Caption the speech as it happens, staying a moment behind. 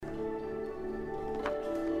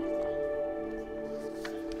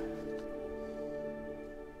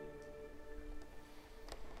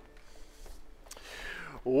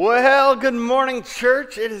Well, good morning,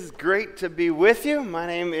 church. It is great to be with you. My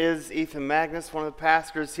name is Ethan Magnus, one of the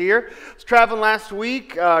pastors here. I was traveling last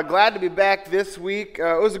week. Glad to be back this week.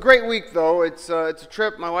 It was a great week, though. It's a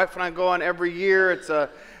trip my wife and I go on every year. It's a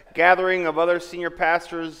gathering of other senior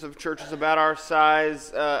pastors of churches about our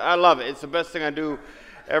size. I love it. It's the best thing I do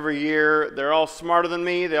every year. They're all smarter than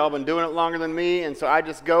me. They've all been doing it longer than me, and so I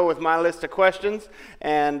just go with my list of questions,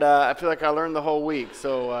 and I feel like I learned the whole week.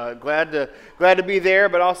 So glad to be there,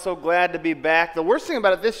 but also glad to be back. The worst thing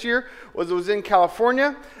about it this year was it was in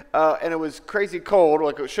California, and it was crazy cold,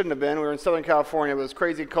 like it shouldn't have been. We were in Southern California, but it was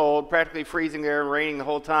crazy cold, practically freezing there and raining the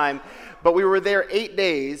whole time. But we were there 8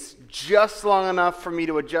 days, just long enough for me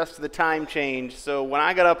to adjust to the time change. So when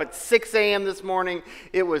I got up at 6 a.m. this morning,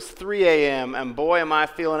 it was 3 a.m., and boy, am I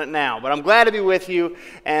feeling it now. But I'm glad to be with you,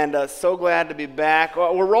 and so glad to be back.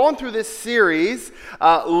 Well, we're rolling through this series,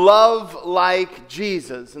 Love Like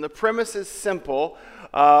Jesus, and the premise is simple.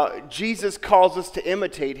 Jesus calls us to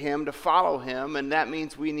imitate him, to follow him, and that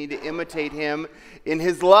means we need to imitate him in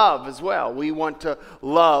his love as well. We want to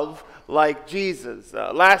love like Jesus.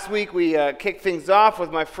 Last week we kicked things off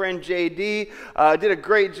with my friend JD. Did a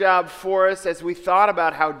great job for us as we thought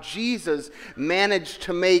about how Jesus managed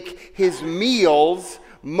to make his meals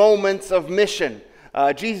moments of mission.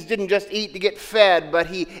 Jesus didn't just eat to get fed, but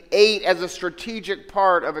he ate as a strategic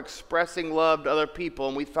part of expressing love to other people,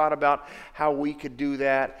 and we thought about how we could do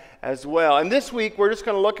that as well. And this week we're just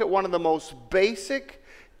going to look at one of the most basic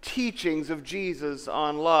teachings of Jesus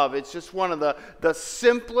on love. It's just one of the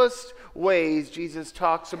simplest ways Jesus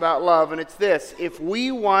talks about love, and it's this: if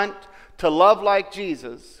we want to love like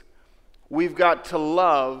Jesus, we've got to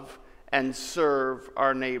love and serve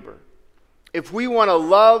our neighbor. If we want to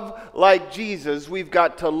love like Jesus, we've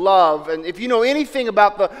got to love. And if you know anything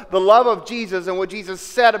about the love of Jesus and what Jesus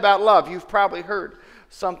said about love, you've probably heard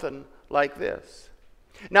something like this.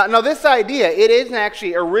 Now this idea, it isn't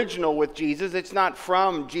actually original with Jesus. It's not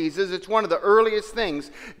from Jesus. It's one of the earliest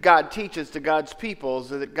things God teaches to God's people, is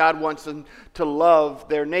that God wants them to love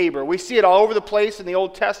their neighbor. We see it all over the place in the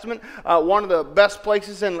Old Testament. One of the best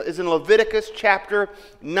places is in Leviticus chapter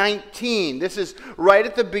 19. This is right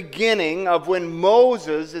at the beginning of when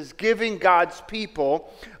Moses is giving God's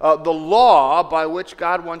people the law by which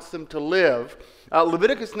God wants them to live.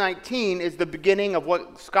 Leviticus 19 is the beginning of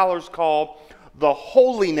what scholars call the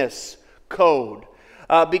holiness code,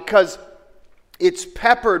 because it's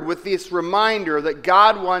peppered with this reminder that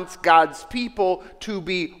God wants God's people to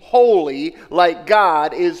be holy like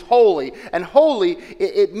God is holy. And holy,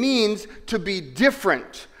 it means to be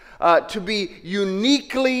different, to be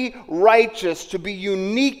uniquely righteous, to be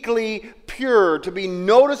uniquely pure, to be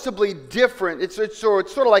noticeably different. It's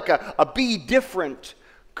sort of like a be different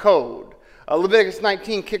code. Leviticus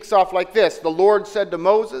 19 kicks off like this: the Lord said to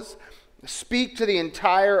Moses, "Speak to the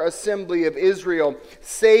entire assembly of Israel.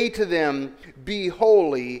 Say to them, be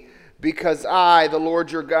holy, because I, the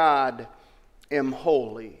Lord your God, am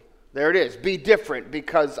holy." There it is. Be different,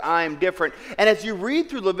 because I'm different. And as you read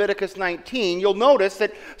through Leviticus 19, you'll notice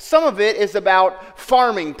that some of it is about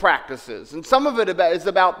farming practices, and some of it is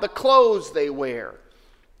about the clothes they wear.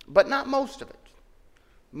 But not most of it.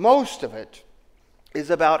 Most of it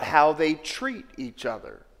is about how they treat each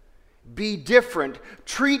other. Be different.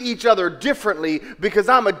 Treat each other differently, because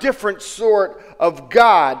I'm a different sort of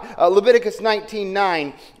God. Leviticus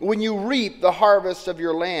 19:9, when you reap the harvest of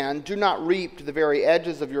your land, do not reap to the very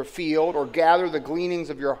edges of your field or gather the gleanings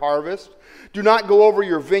of your harvest. Do not go over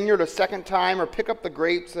your vineyard a second time or pick up the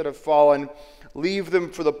grapes that have fallen. Leave them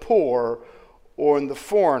for the poor or the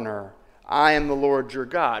foreigner. I am the Lord your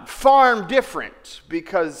God. Farm different,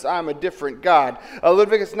 because I'm a different God.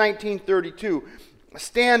 Leviticus 19:32,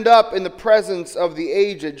 stand up in the presence of the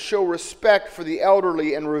aged, show respect for the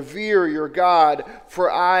elderly, and revere your God, for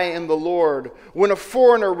I am the Lord. When a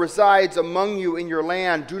foreigner resides among you in your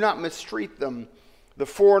land, do not mistreat them. The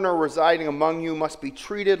foreigner residing among you must be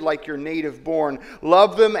treated like your native born.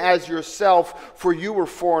 Love them as yourself, for you were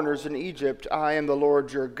foreigners in Egypt. I am the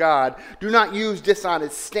Lord your God. Do not use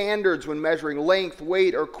dishonest standards when measuring length,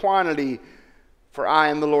 weight, or quantity, for I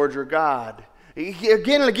am the Lord your God.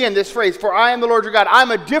 Again and again, this phrase, for I am the Lord your God. I'm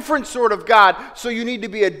a different sort of God, so you need to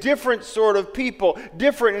be a different sort of people.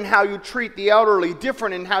 Different in how you treat the elderly,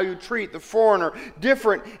 different in how you treat the foreigner,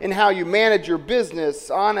 different in how you manage your business,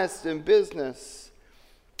 honest in business.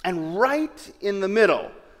 And right in the middle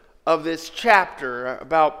of this chapter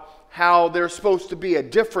about how they're supposed to be a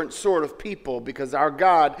different sort of people, because our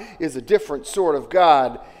God is a different sort of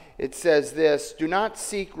God, it says this: do not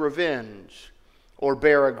seek revenge or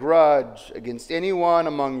bear a grudge against anyone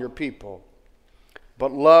among your people,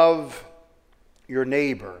 but love your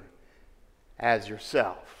neighbor as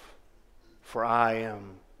yourself, for I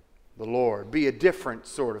am the Lord. Be a different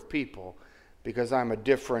sort of people, because I'm a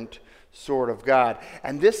different sort of God.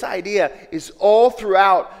 And this idea is all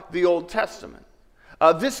throughout the Old Testament.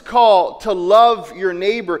 This call to love your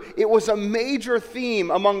neighbor, it was a major theme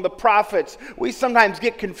among the prophets. We sometimes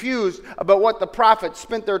get confused about what the prophets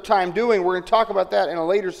spent their time doing. We're going to talk about that in a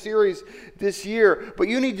later series this year. But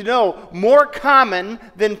you need to know, more common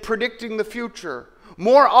than predicting the future,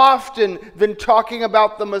 more often than talking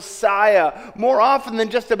about the Messiah, more often than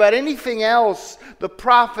just about anything else, the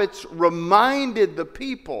prophets reminded the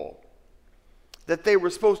people that they were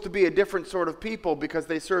supposed to be a different sort of people because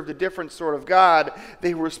they served a different sort of God.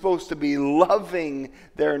 They were supposed to be loving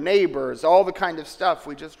their neighbors, all the kind of stuff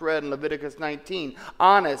we just read in Leviticus 19.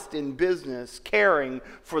 Honest in business, caring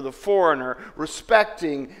for the foreigner,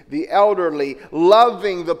 respecting the elderly,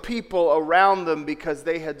 loving the people around them because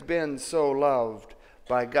they had been so loved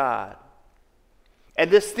by God. And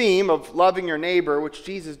this theme of loving your neighbor, which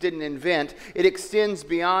Jesus didn't invent, it extends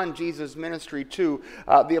beyond Jesus' ministry too.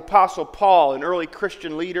 The Apostle Paul, an early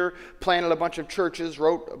Christian leader, planted a bunch of churches,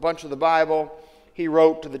 wrote a bunch of the Bible. He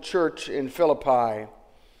wrote to the church in Philippi,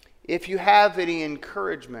 "If you have any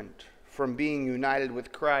encouragement from being united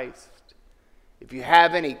with Christ, if you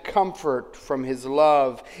have any comfort from his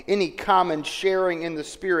love, any common sharing in the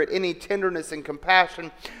Spirit, any tenderness and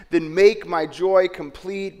compassion, then make my joy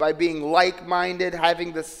complete by being like-minded,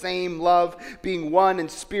 having the same love, being one in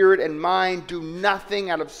spirit and mind. Do nothing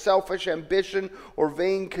out of selfish ambition or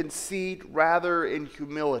vain conceit, rather in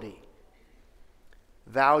humility.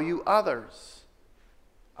 Value others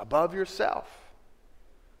above yourself.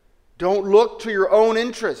 Don't look to your own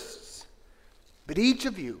interests, but each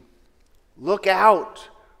of you look out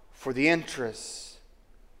for the interests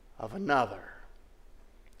of another."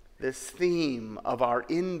 This theme of our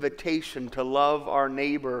invitation to love our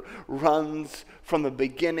neighbor runs from the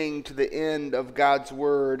beginning to the end of God's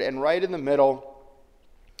Word, and right in the middle,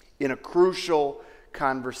 in a crucial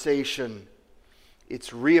conversation,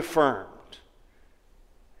 it's reaffirmed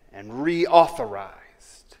and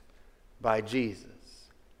reauthorized by Jesus.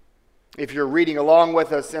 If you're reading along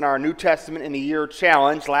with us in our New Testament in a Year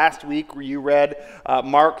challenge, last week you read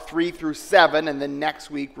Mark 3 through 7, and then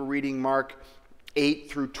next week we're reading Mark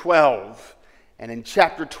 8 through 12. And in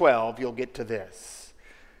chapter 12, you'll get to this.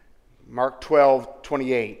 Mark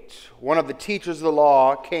 12:28. One of the teachers of the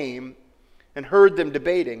law came and heard them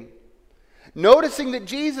debating. Noticing that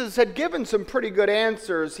Jesus had given some pretty good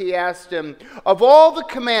answers, he asked him, "Of all the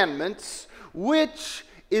commandments, which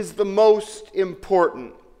is the most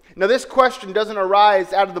important?" Now, this question doesn't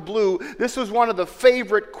arise out of the blue. This was one of the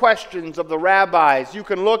favorite questions of the rabbis. You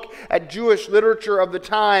can look at Jewish literature of the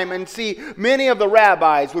time and see many of the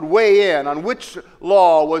rabbis would weigh in on which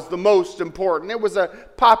law was the most important. It was a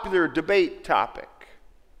popular debate topic.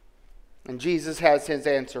 And Jesus has his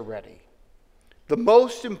answer ready. "The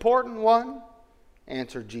most important one,"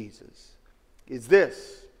 answered Jesus, "is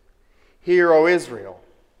this: Hear, O Israel,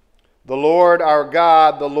 the Lord our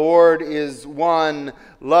God, the Lord is one.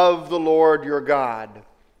 Love the Lord your God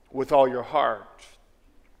with all your heart,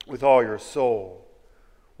 with all your soul,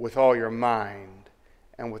 with all your mind,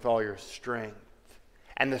 and with all your strength.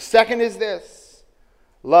 And the second is this: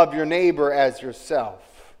 love your neighbor as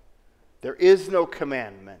yourself. There is no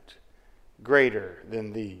commandment greater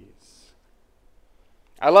than these."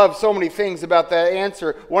 I love so many things about that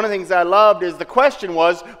answer. One of the things I loved is the question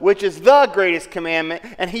was, which is the greatest commandment?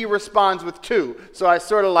 And he responds with two. So I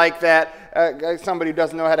sort of like that. Somebody who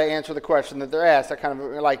doesn't know how to answer the question that they're asked, I kind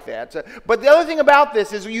of like that. But the other thing about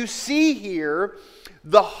this is you see here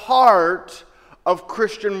the heart of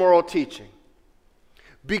Christian moral teaching.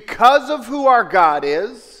 Because of who our God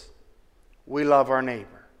is, we love our neighbor.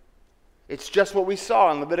 It's just what we saw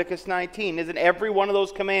in Leviticus 19. Isn't every one of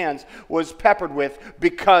those commands was peppered with,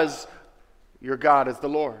 because your God is the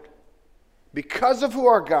Lord. Because of who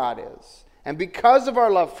our God is, and because of our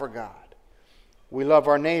love for God, we love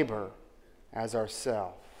our neighbor as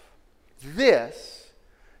ourselves. This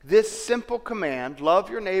simple command, love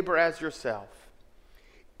your neighbor as yourself,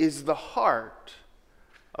 is the heart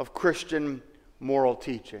of Christian moral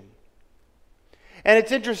teaching. And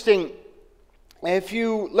it's interesting, if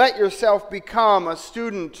you let yourself become a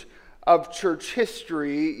student of church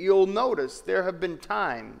history, you'll notice there have been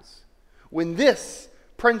times when this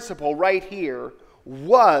principle right here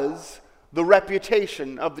was the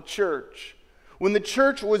reputation of the church. When the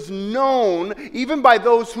church was known, even by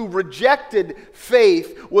those who rejected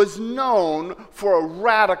faith, was known for a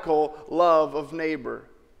radical love of neighbor.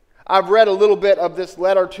 I've read a little bit of this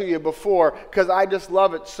letter to you before because I just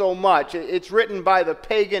love it so much. It's written by the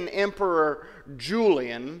pagan emperor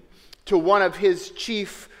Julian to one of his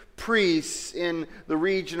chief priests in the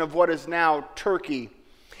region of what is now Turkey.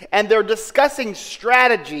 And they're discussing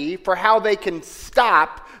strategy for how they can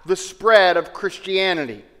stop the spread of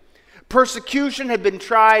Christianity. Persecution had been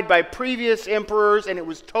tried by previous emperors and it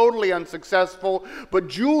was totally unsuccessful, but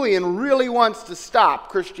Julian really wants to stop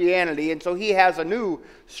Christianity, and so he has a new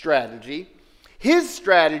strategy. His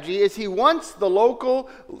strategy is he wants the local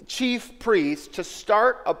chief priest to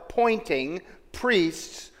start appointing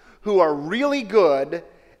priests who are really good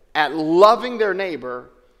at loving their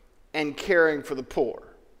neighbor and caring for the poor.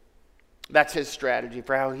 That's his strategy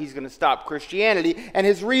for how he's going to stop Christianity, and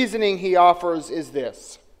his reasoning he offers is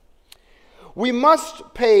this. We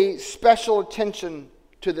must pay special attention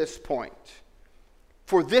to this point,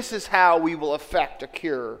 for this is how we will effect a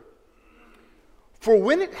cure. For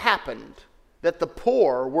when it happened that the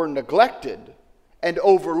poor were neglected and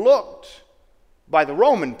overlooked by the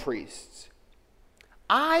Roman priests,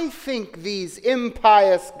 I think these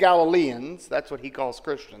impious Galileans, that's what he calls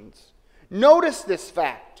Christians, noticed this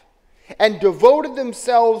fact and devoted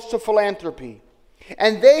themselves to philanthropy.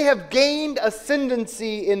 And they have gained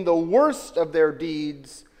ascendancy in the worst of their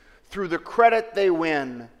deeds through the credit they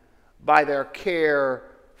win by their care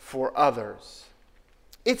for others.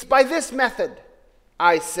 It's by this method,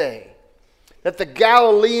 I say, that the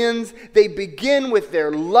Galileans, they begin with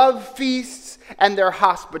their love feasts and their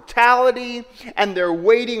hospitality and their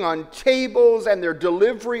waiting on tables and their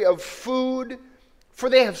delivery of food, for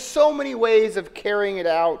they have so many ways of carrying it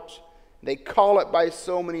out. They call it by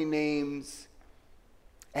so many names.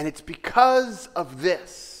 And it's because of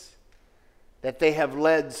this that they have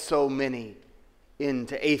led so many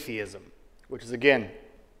into atheism, which is, again,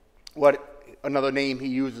 what another name he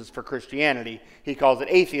uses for Christianity. He calls it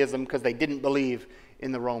atheism because they didn't believe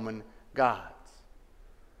in the Roman gods.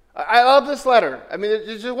 I love this letter. I mean,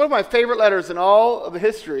 it's just one of my favorite letters in all of the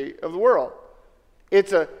history of the world.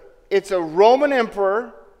 It's a Roman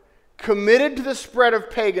emperor committed to the spread of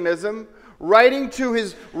paganism, writing to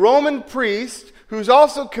his Roman priest, who's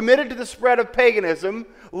also committed to the spread of paganism,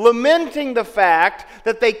 lamenting the fact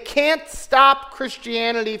that they can't stop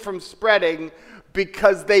Christianity from spreading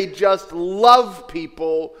because they just love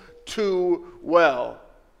people too well.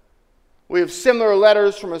 We have similar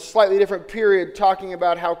letters from a slightly different period talking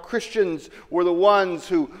about how Christians were the ones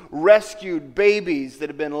who rescued babies that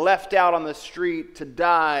had been left out on the street to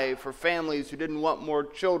die for families who didn't want more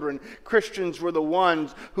children. Christians were the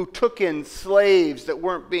ones who took in slaves that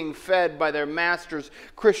weren't being fed by their masters.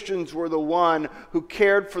 Christians were the one who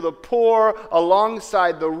cared for the poor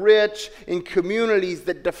alongside the rich in communities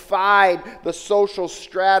that defied the social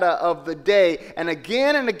strata of the day. And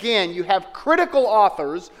again, you have critical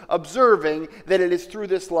authors observing that it is through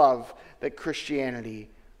this love that Christianity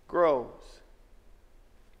grows.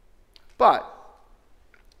 But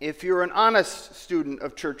if you're an honest student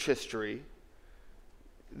of church history,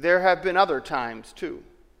 there have been other times too.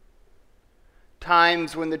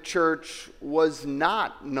 Times when the church was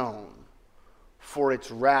not known for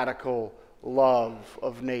its radical love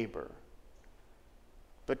of neighbor,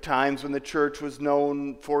 but times when the church was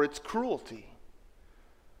known for its cruelty,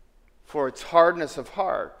 for its hardness of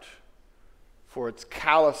heart, for its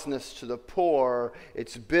callousness to the poor,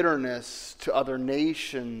 its bitterness to other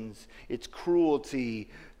nations, its cruelty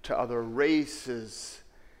to other races.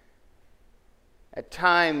 At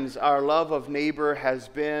times, our love of neighbor has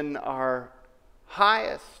been our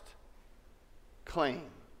highest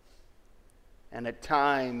claim, and at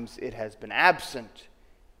times it has been absent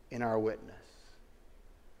in our witness.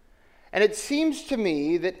 And it seems to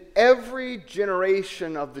me that every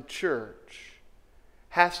generation of the church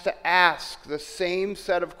has to ask the same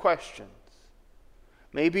set of questions.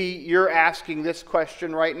 Maybe you're asking this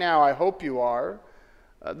question right now. I hope you are.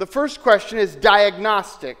 The first question is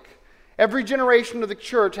diagnostic. Every generation of the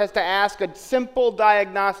church has to ask a simple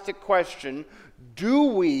diagnostic question. Do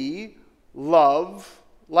we love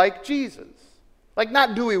like Jesus? Like,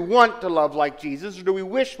 not do we want to love like Jesus, or do we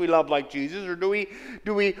wish we loved like Jesus, or do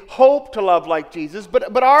we hope to love like Jesus?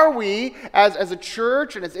 But are we, as a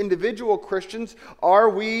church and as individual Christians, are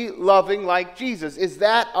we loving like Jesus? Is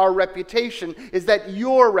that our reputation? Is that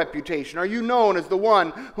your reputation? Are you known as the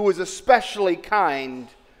one who is especially kind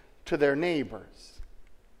to their neighbors?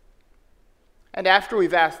 And after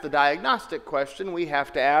we've asked the diagnostic question, we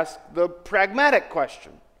have to ask the pragmatic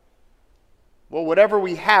question. Well, whatever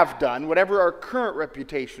we have done, whatever our current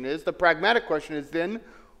reputation is, the pragmatic question is then,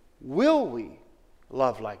 will we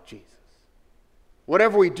love like Jesus?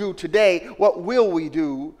 Whatever we do today, what will we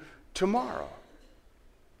do tomorrow?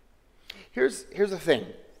 Here's the thing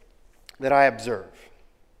that I observe.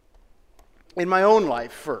 in my own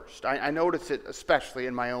life first. I notice it especially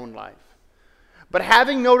in my own life. But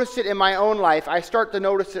having noticed it in my own life, I start to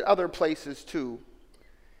notice it other places too.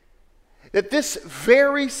 That this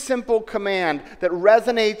very simple command that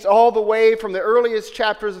resonates all the way from the earliest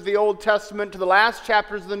chapters of the Old Testament to the last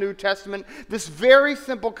chapters of the New Testament, this very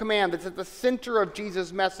simple command that's at the center of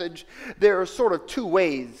Jesus' message, there are sort of two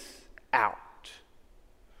ways out.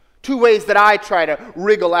 Two ways that I try to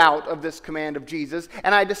wriggle out of this command of Jesus,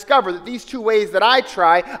 and I discover that these two ways that I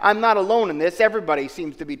try, I'm not alone in this, everybody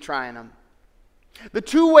seems to be trying them. The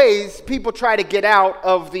two ways people try to get out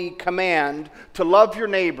of the command to love your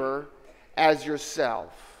neighbor as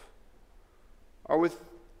yourself are with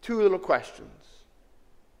two little questions.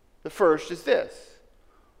 The first is this: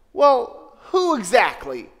 well, who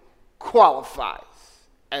exactly qualifies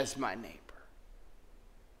as my neighbor?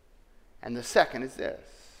 And the second is this: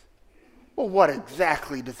 well, what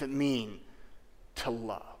exactly does it mean to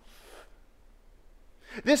love?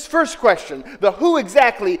 This first question, the who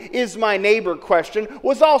exactly is my neighbor question,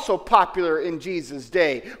 was also popular in Jesus'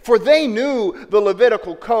 day. For they knew the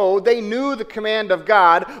Levitical code, they knew the command of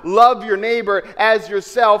God, love your neighbor as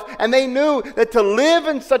yourself, and they knew that to live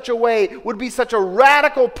in such a way would be such a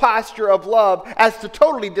radical posture of love as to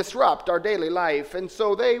totally disrupt our daily life. And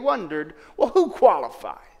so they wondered, well, who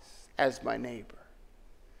qualifies as my neighbor?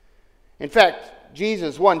 In fact,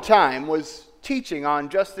 Jesus one time was teaching on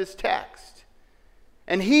just this text.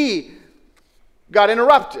 And he got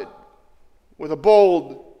interrupted with a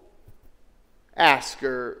bold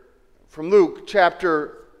asker from Luke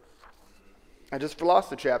chapter, I just lost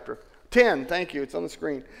the chapter, 10, thank you, it's on the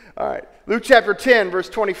screen. All right, Luke chapter 10, verse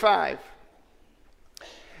 25.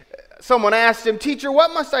 Someone asked him, "Teacher,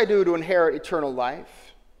 what must I do to inherit eternal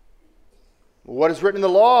life?" "Well, what is written in the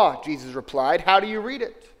law?" Jesus replied. "How do you read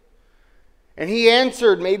it?" And he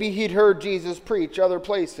answered, maybe he'd heard Jesus preach other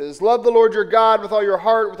places, "Love the Lord your God with all your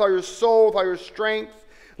heart, with all your soul, with all your strength.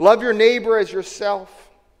 Love your neighbor as yourself."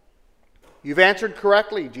 "You've answered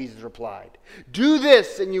correctly," Jesus replied. "Do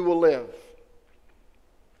this and you will live."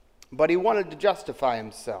 But he wanted to justify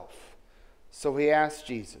himself. So he asked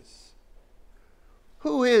Jesus,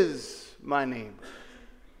 "Who is my neighbor?"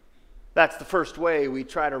 That's the first way we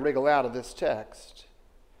try to wriggle out of this text.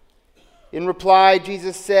 In reply,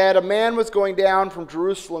 Jesus said, "A man was going down from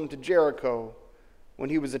Jerusalem to Jericho when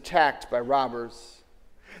he was attacked by robbers.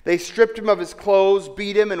 They stripped him of his clothes,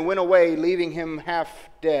 beat him, and went away, leaving him half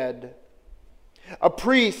dead. A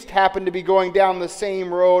priest happened to be going down the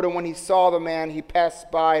same road, and when he saw the man, he passed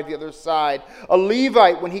by the other side. A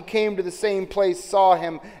Levite, when he came to the same place, saw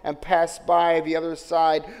him and passed by the other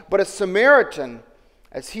side. But a Samaritan,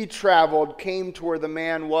 as he traveled, came to where the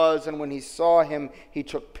man was, and when he saw him, he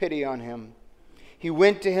took pity on him. He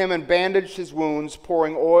went to him and bandaged his wounds,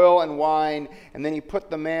 pouring oil and wine, and then he put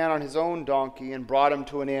the man on his own donkey and brought him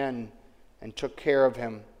to an inn and took care of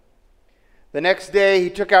him. The next day he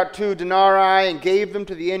took out 2 denarii and gave them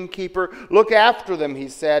to the innkeeper. 'Look after them,' he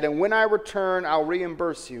said, 'and when I return, I'll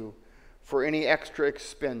reimburse you for any extra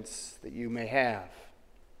expense that you may have.'"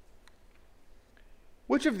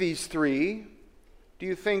 Which of these three do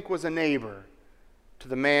you think was a neighbor to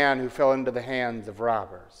the man who fell into the hands of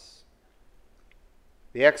robbers?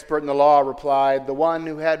 The expert in the law replied, "The one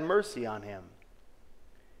who had mercy on him."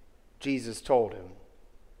 Jesus told him,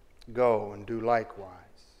 "Go and do likewise."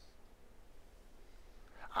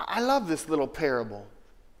 I love this little parable.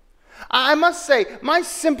 I must say, my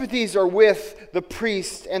sympathies are with the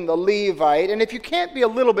priest and the Levite, and if you can't be a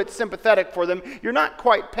little bit sympathetic for them, you're not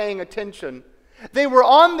quite paying attention. They were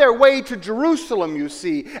on their way to Jerusalem, you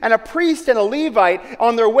see, and a priest and a Levite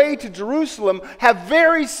on their way to Jerusalem have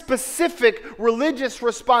very specific religious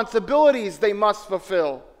responsibilities they must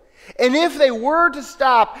fulfill. And if they were to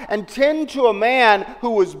stop and tend to a man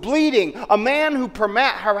who was bleeding, a man who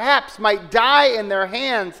perhaps might die in their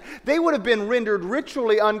hands, they would have been rendered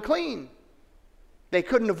ritually unclean. They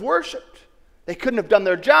couldn't have worshiped. They couldn't have done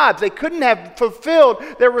their jobs. They couldn't have fulfilled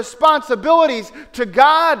their responsibilities to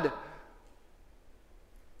God.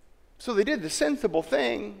 So they did the sensible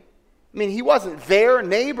thing. I mean, he wasn't their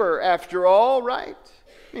neighbor after all, right?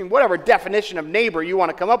 I mean, whatever definition of neighbor you want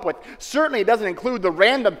to come up with, certainly it doesn't include the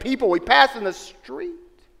random people we pass in the street.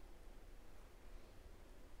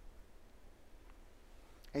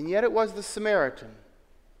 And yet it was the Samaritan.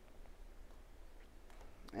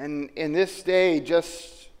 And in this day,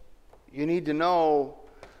 just, you need to know,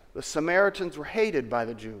 the Samaritans were hated by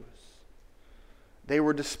the Jews. They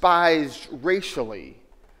were despised racially.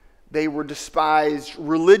 They were despised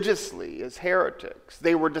religiously as heretics.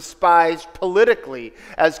 They were despised politically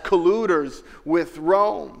as colluders with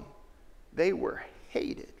Rome. They were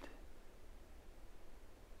hated.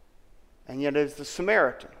 And yet it's the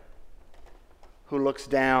Samaritan who looks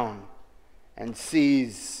down and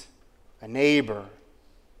sees a neighbor.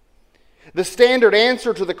 The standard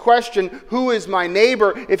answer to the question, who is my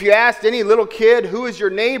neighbor? If you asked any little kid, who is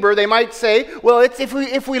your neighbor? They might say, well, it's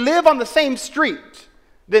if we live on the same street,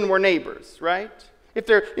 then we're neighbors, right? If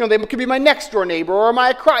they're, they could be my next door neighbor or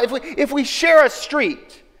my across. If we share a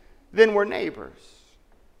street, then we're neighbors.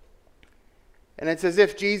 And it's as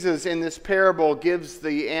if Jesus in this parable gives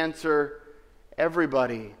the answer,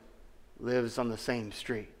 everybody lives on the same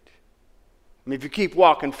street. I mean, if you keep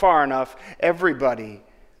walking far enough, everybody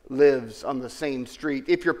lives on the same street.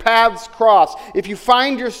 If your paths cross, if you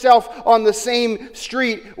find yourself on the same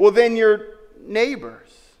street, well, then you're neighbors.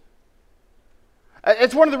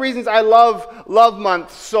 It's one of the reasons I love Love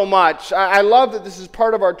Month so much. I love that this is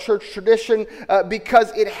part of our church tradition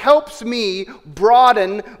because it helps me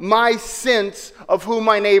broaden my sense of who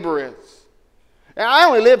my neighbor is. And I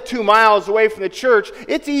only live 2 miles away from the church.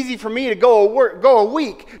 It's easy for me to go a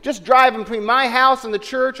week just driving between my house and the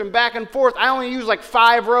church and back and forth. I only use like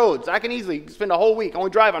 5 roads. I can easily spend a whole week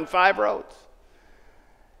only drive on 5 roads.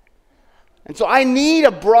 And so I need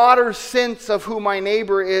a broader sense of who my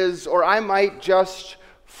neighbor is, or I might just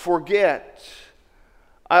forget.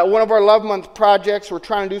 One of our Love Month projects, we're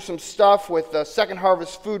trying to do some stuff with the Second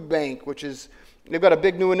Harvest Food Bank, which is, they've got a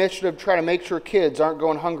big new initiative to try to make sure kids aren't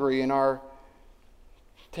going hungry in our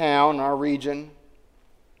town, our region.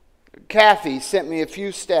 Kathy sent me a few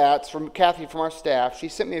stats from our staff. She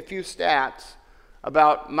sent me a few stats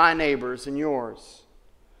about my neighbors and yours.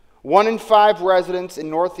 1 in 5 residents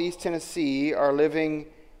in Northeast Tennessee are living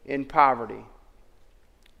in poverty.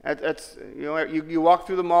 That's you walk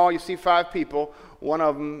through the mall, you see 5 people. 1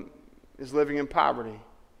 of them is living in poverty.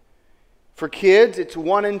 For kids, it's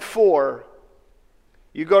 1 in 4.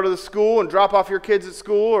 You go to the school and drop off your kids at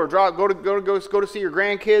school, or go to see your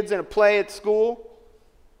grandkids in a play at school.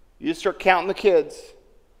 You just start counting the kids.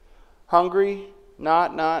 Hungry,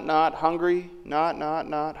 not, hungry,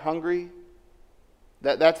 not, hungry.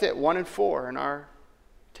 That's it, 1 in 4 in our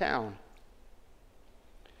town.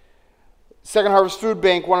 Second Harvest Food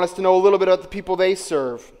Bank wanted us to know a little bit about the people they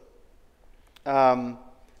serve. 7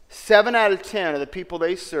 out of 10 of the people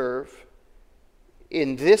they serve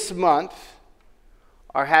in this month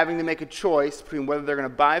are having to make a choice between whether they're going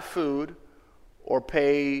to buy food or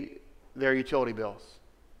pay their utility bills.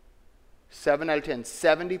 7 out of 10,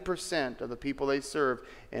 70% of the people they serve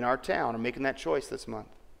in our town are making that choice this month.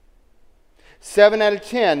 7 out of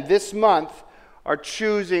 10 this month are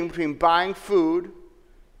choosing between buying food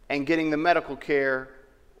and getting the medical care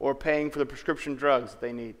or paying for the prescription drugs that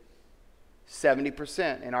they need.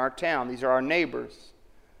 70% in our town. These are our neighbors.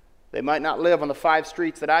 They might not live on the 5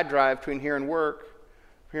 streets that I drive between here and work,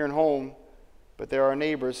 here and home, but they're our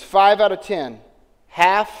neighbors. 5 out of 10,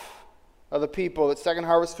 half of the people that Second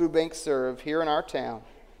Harvest Food Bank serve here in our town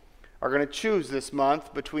are going to choose this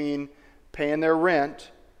month between paying their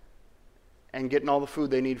rent and getting all the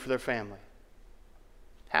food they need for their family.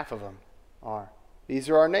 Half of them are. These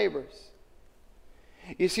are our neighbors.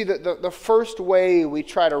 You see, the first way we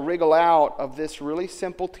try to wriggle out of this really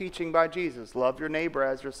simple teaching by Jesus, love your neighbor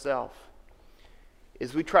as yourself,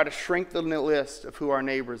 is we try to shrink the list of who our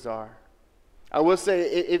neighbors are. I will say,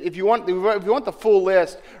 if you want the full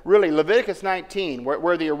list, really, Leviticus 19,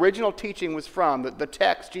 where the original teaching was from, the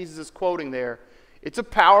text Jesus is quoting there, it's a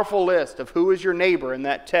powerful list of who is your neighbor in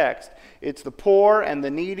that text. It's the poor and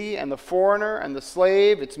the needy and the foreigner and the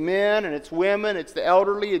slave. It's men and it's women. It's the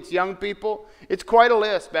elderly. It's young people. It's quite a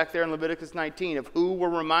list back there in Leviticus 19 of who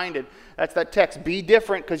we're reminded. That's that text. Be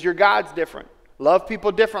different because your God's different. Love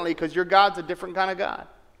people differently because your God's a different kind of God.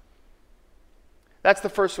 That's the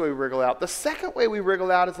first way we wriggle out. The second way we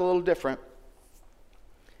wriggle out is a little different.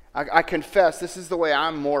 I confess this is the way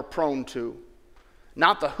I'm more prone to.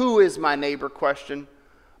 Not the who is my neighbor question,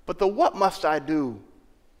 but the what must I do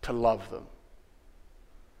to love them.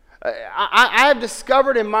 I have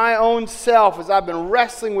discovered in my own self as I've been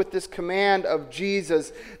wrestling with this command of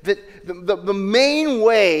Jesus that the main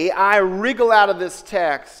way I wriggle out of this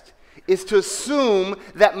text is to assume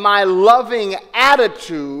that my loving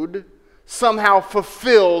attitude somehow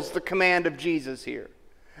fulfills the command of Jesus here.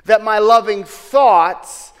 That my loving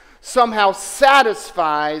thoughts somehow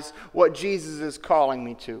satisfies what Jesus is calling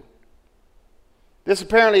me to. This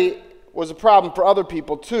apparently was a problem for other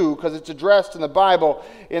people too, because it's addressed in the Bible.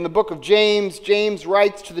 In the book of James, James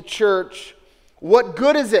writes to the church, "What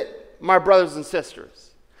good is it, my brothers and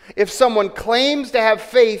sisters, if someone claims to have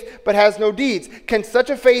faith but has no deeds? Can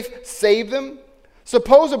such a faith save them?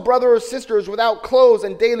 Suppose a brother or sister is without clothes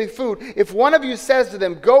and daily food. If one of you says to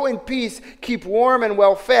them, go in peace, keep warm and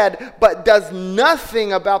well fed, but does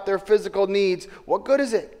nothing about their physical needs, what good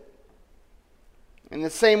is it? In the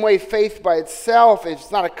same way, faith by itself, if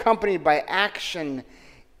it's not accompanied by action,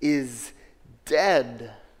 is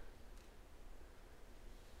dead.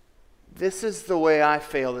 This is the way I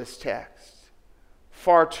fail this text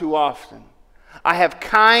far too often. I have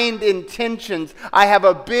kind intentions. I have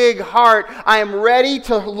a big heart. I am ready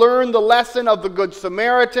to learn the lesson of the Good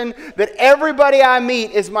Samaritan, that everybody I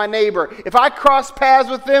meet is my neighbor. If I cross paths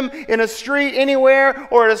with them in a street anywhere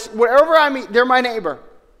or wherever I meet, they're my neighbor.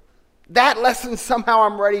 That lesson somehow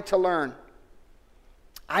I'm ready to learn.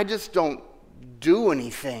 I just don't do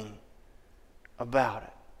anything about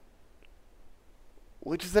it.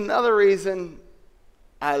 Which is another reason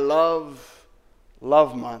I love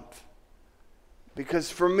Love Month.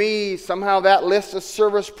 Because for me, somehow that list of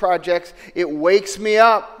service projects, it wakes me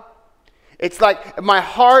up. It's like my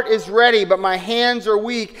heart is ready, but my hands are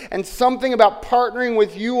weak. And something about partnering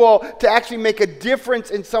with you all to actually make a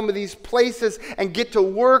difference in some of these places and get to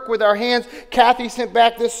work with our hands. Kathy sent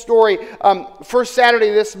back this story. First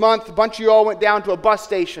Saturday this month, a bunch of you all went down to a bus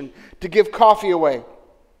station to give coffee away.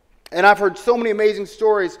 And I've heard so many amazing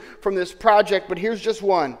stories from this project, but here's just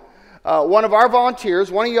one. One of our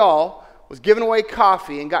volunteers, one of y'all, was giving away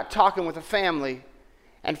coffee and got talking with a family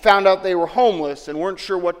and found out they were homeless and weren't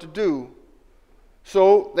sure what to do.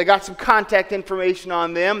 So they got some contact information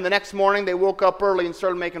on them. The next morning they woke up early and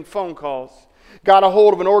started making phone calls. Got a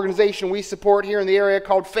hold of an organization we support here in the area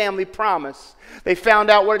called Family Promise. They found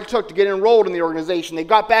out what it took to get enrolled in the organization. They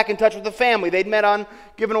got back in touch with the family they'd met on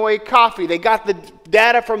giving away coffee. They got the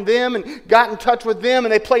data from them and got in touch with them,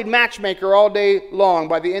 and they played matchmaker all day long.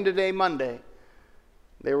 By the end of day Monday,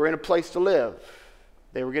 they were in a place to live.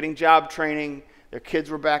 They were getting job training. Their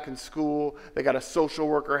kids were back in school. They got a social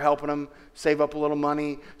worker helping them save up a little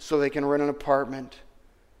money so they can rent an apartment.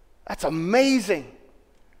 That's amazing.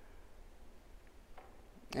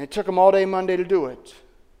 And it took them all day Monday to do it.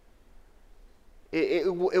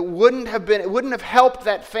 It wouldn't have helped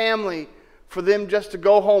that family for them just to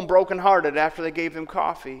go home brokenhearted after they gave them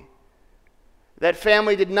coffee. That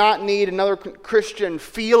family did not need another Christian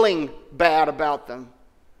feeling bad about them.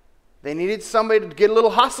 They needed somebody to get a little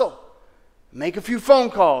hustle, make a few phone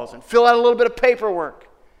calls, and fill out a little bit of paperwork.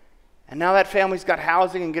 And now that family's got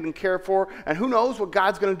housing and getting cared for. And who knows what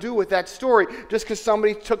God's going to do with that story just because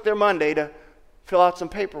somebody took their Monday to fill out some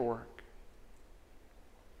paperwork.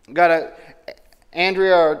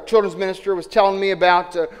 Andrea, our children's minister, was telling me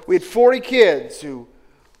about, we had 40 kids who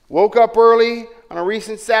woke up early on a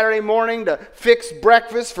recent Saturday morning to fix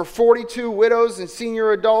breakfast for 42 widows and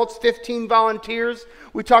senior adults, 15 volunteers.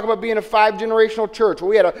 We talk about being a 5-generational church. Well,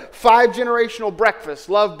 we had a 5-generational breakfast,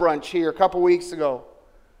 love brunch here a couple weeks ago.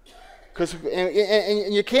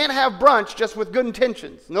 And you can't have brunch just with good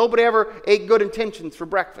intentions. Nobody ever ate good intentions for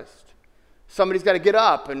breakfast. Somebody's got to get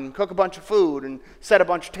up and cook a bunch of food and set a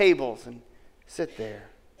bunch of tables and sit there.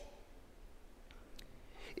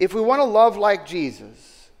 If we want to love like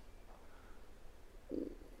Jesus,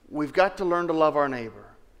 we've got to learn to love our neighbor.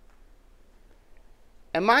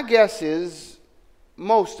 And my guess is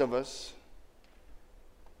most of us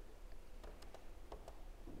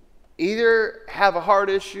either have a heart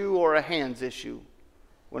issue or a hands issue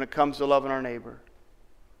when it comes to loving our neighbor.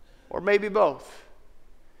 Or maybe both.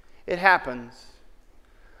 It happens.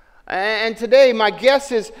 And today, my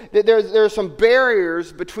guess is that there are some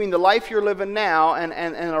barriers between the life you're living now and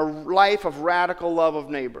a life of radical love of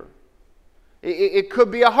neighbor. It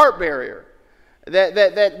could be a heart barrier. That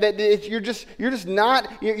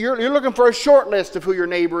you're looking for a short list of who your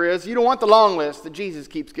neighbor is. You don't want the long list that Jesus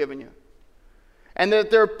keeps giving you. And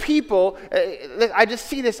that there are people, I just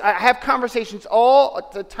see this, I have conversations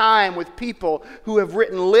all the time with people who have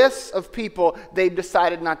written lists of people they've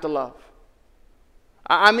decided not to love.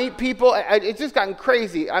 I meet people, it's just gotten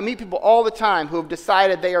crazy. I meet people all the time who have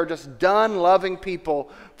decided they are just done loving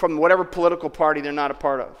people from whatever political party they're not a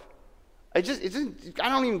part of. I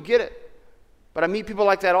don't even get it. But I meet people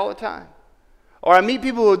like that all the time. Or I meet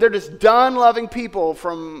people who they're just done loving people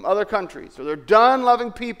from other countries. Or they're done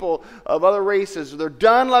loving people of other races. Or they're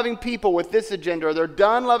done loving people with this agenda. Or they're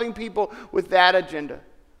done loving people with that agenda.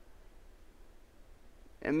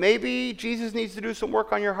 And maybe Jesus needs to do some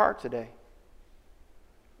work on your heart today.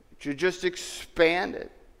 You just expand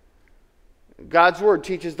it. God's Word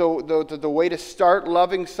teaches the way to start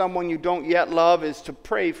loving someone you don't yet love is to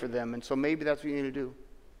pray for them. And so maybe that's what you need to do.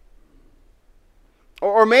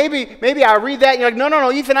 Or maybe I read that and you're like,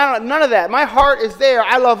 no, Ethan, none of that. My heart is there.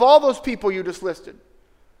 I love all those people you just listed.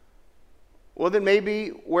 well, then maybe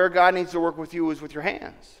where God needs to work with you is with your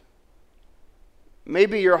hands.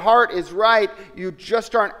 Maybe your heart is right, you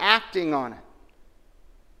just aren't acting on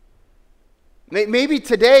it. Maybe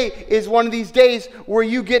today is one of these days where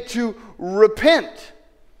you get to repent.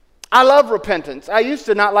 I love repentance. I used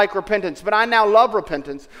to not like repentance, but I now love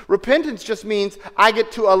repentance. Repentance just means I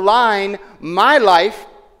get to align my life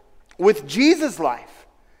with Jesus' life.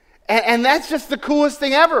 And that's just the coolest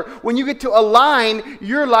thing ever, when you get to align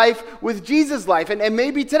your life with Jesus' life. And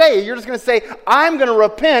maybe today you're just going to say, I'm going to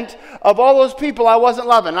repent of all those people I wasn't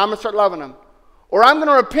loving, and I'm going to start loving them. Or I'm going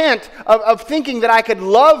to repent of thinking that I could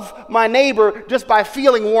love my neighbor just by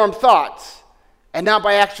feeling warm thoughts and not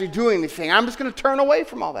by actually doing anything. I'm just going to turn away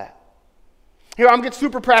from all that. Here, I'm going to get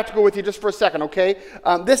super practical with you just for a second, okay?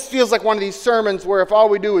 This feels like one of these sermons where if all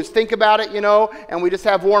we do is think about it, and we just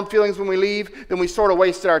have warm feelings when we leave, then we sort of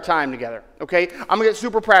wasted our time together, okay? I'm going to get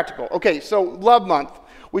super practical. Okay, so Love Month.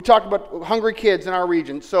 We talked about hungry kids in our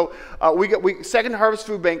region. So Second Harvest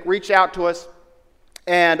Food Bank reached out to us,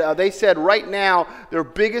 and they said right now their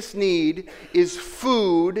biggest need is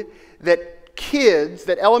food that kids,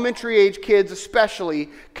 that elementary age kids especially,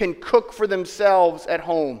 can cook for themselves at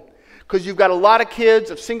home. Because you've got a lot of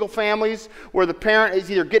kids of single families where the parent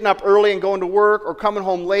is either getting up early and going to work or coming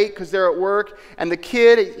home late because they're at work. And the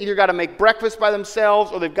kid has either got to make breakfast by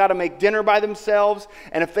themselves or they've got to make dinner by themselves.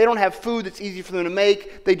 And if they don't have food that's easy for them to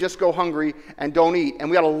make, they just go hungry and don't eat. And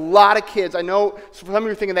we got a lot of kids. I know some of you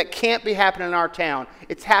are thinking that can't be happening in our town.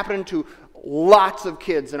 It's happening to lots of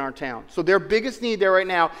kids in our town. So their biggest need there right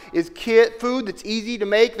now is food that's easy to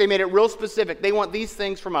make. They made it real specific. They want these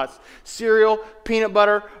things from us: cereal, peanut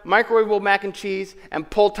butter, microwavable mac and cheese, and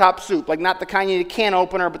pull-top soup. Like not the kind you need a can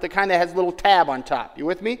opener, but the kind that has a little tab on top. You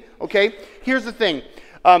with me? Okay? Here's the thing.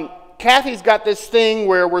 Kathy's got this thing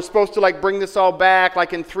where we're supposed to bring this all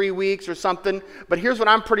back in 3 weeks or something. But here's what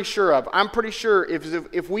I'm pretty sure of. I'm pretty sure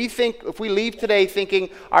if we leave today thinking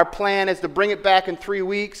our plan is to bring it back in 3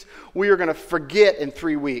 weeks, we are going to forget in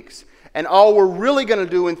 3 weeks. And all we're really going to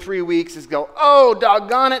do in 3 weeks is go, oh,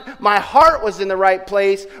 doggone it, my heart was in the right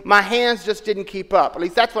place. My hands just didn't keep up. At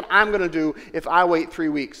least that's what I'm going to do if I wait 3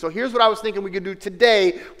 weeks. So here's what I was thinking we could do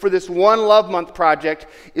today for this One Love Month project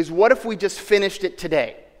is what if we just finished it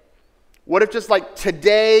today? What if just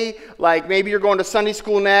today, maybe you're going to Sunday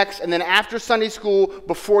school next, and then after Sunday school,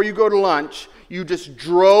 before you go to lunch, you just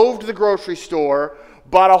drove to the grocery store,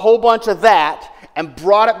 bought a whole bunch of that, and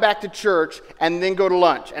brought it back to church, and then go to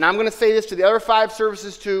lunch. And I'm going to say this to the other 5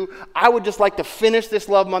 services too. I would just like to finish this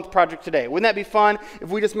Love Month project today. Wouldn't that be fun if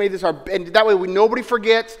we just made this and that way nobody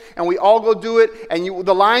forgets, and we all go do it, and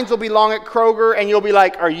the lines will be long at Kroger, and you'll be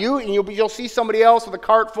like, are you? And you'll see somebody else with a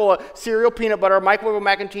cart full of cereal, peanut butter, microwave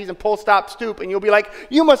mac and cheese, and pull-stop soup, and you'll be like,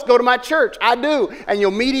 you must go to my church. I do. And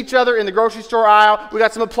you'll meet each other in the grocery store aisle. We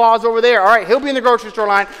got some applause over there. All right, he'll be in the grocery store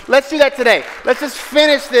line. Let's do that today. Let's just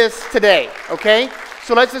finish this today, okay?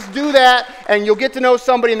 So let's just do that, and you'll get to know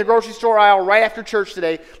somebody in the grocery store aisle right after church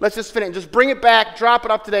today. Let's just finish. Just bring it back, drop it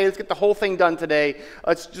up today. Let's get the whole thing done today.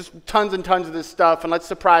 Let's just tons and tons of this stuff, and let's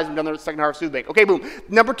surprise them down there at Second Harvest Food Bank. Okay, boom.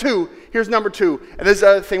 Number 2. Here's number 2, and this is the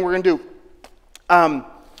other thing we're going to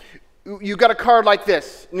do. You got a card like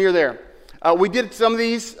this near there. We did some of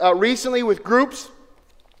these recently with groups.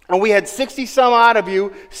 And we had 60 some odd of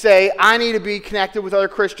you say, I need to be connected with other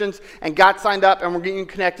Christians, and got signed up, and we're getting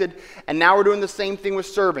connected. And now we're doing the same thing with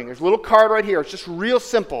serving. There's a little card right here. It's just real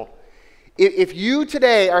simple. If you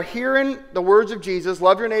today are hearing the words of Jesus,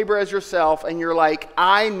 love your neighbor as yourself, and you're like,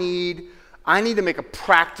 I need to make a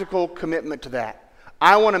practical commitment to that.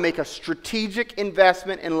 I want to make a strategic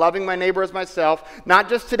investment in loving my neighbor as myself, not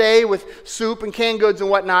just today with soup and canned goods and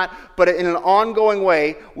whatnot, but in an ongoing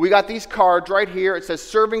way. We got these cards right here. It says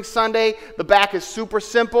Serving Sunday. The back is super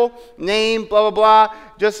simple. Name, blah, blah, blah.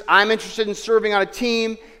 Just, I'm interested in serving on a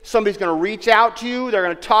team. Somebody's going to reach out to you. They're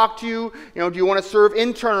going to talk to you. Do you want to serve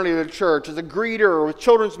internally to the church as a greeter or with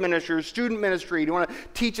children's ministry or student ministry? Do you want to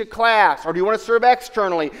teach a class, or do you want to serve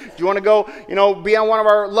externally? Do you want to go, be on one of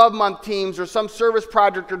our Love Month teams or some service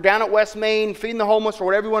project or down at West Main feeding the homeless or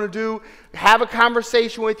whatever you want to do? Have a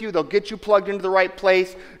conversation with you. They'll get you plugged into the right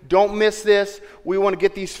place. Don't miss this. We want to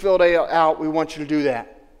get these filled out. We want you to do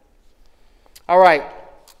that. All right.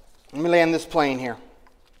 Let me land this plane here.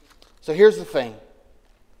 So here's the thing.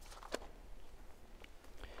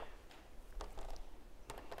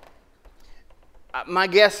 My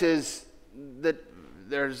guess is that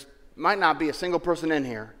there's might not be a single person in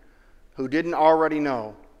here who didn't already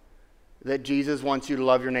know that Jesus wants you to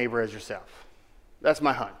love your neighbor as yourself. That's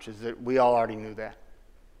my hunch, is that we all already knew that.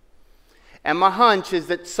 And my hunch is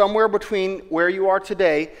that somewhere between where you are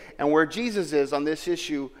today and where Jesus is on this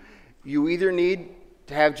issue, you either need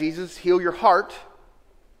to have Jesus heal your heart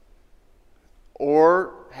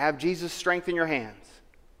or have Jesus strengthen your hands.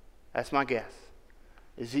 That's my guess.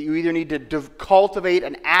 Is that you either need to cultivate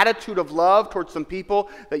an attitude of love towards some people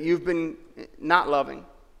that you've been not loving,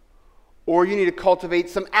 or you need to cultivate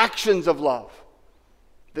some actions of love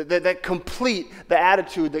that complete the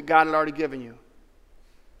attitude that God had already given you.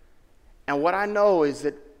 And what I know is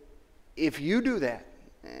that if you do that,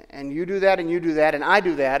 and you do that, and you do that, and I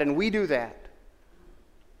do that, and we do that,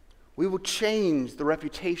 we will change the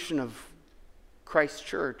reputation of Christ's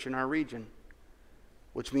church in our region,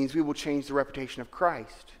 which means we will change the reputation of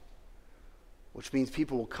Christ, which means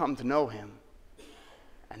people will come to know him,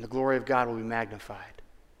 and the glory of God will be magnified.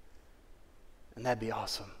 And that'd be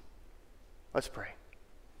awesome. Let's pray.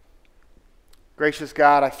 Gracious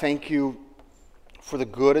God, I thank you for the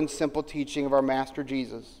good and simple teaching of our Master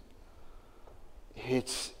Jesus.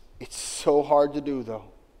 It's so hard to do, though.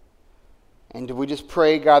 And we just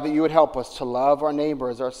pray, God, that you would help us to love our neighbor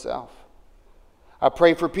as ourselves. I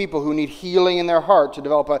pray for people who need healing in their heart to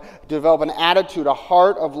develop an attitude, a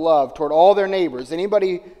heart of love toward all their neighbors.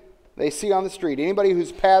 Anybody they see on the street, anybody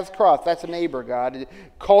whose paths cross, that's a neighbor, God.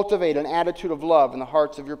 Cultivate an attitude of love in the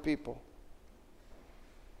hearts of your people.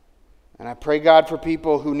 And I pray, God, for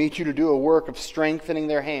people who need you to do a work of strengthening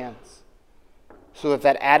their hands so that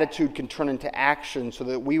that attitude can turn into action, so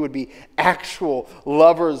that we would be actual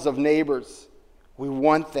lovers of neighbors. We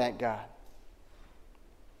want that, God.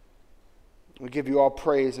 We give you all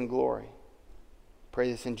praise and glory.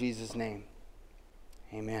 Pray this in Jesus' name.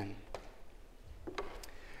 Amen.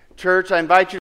 Church, I invite you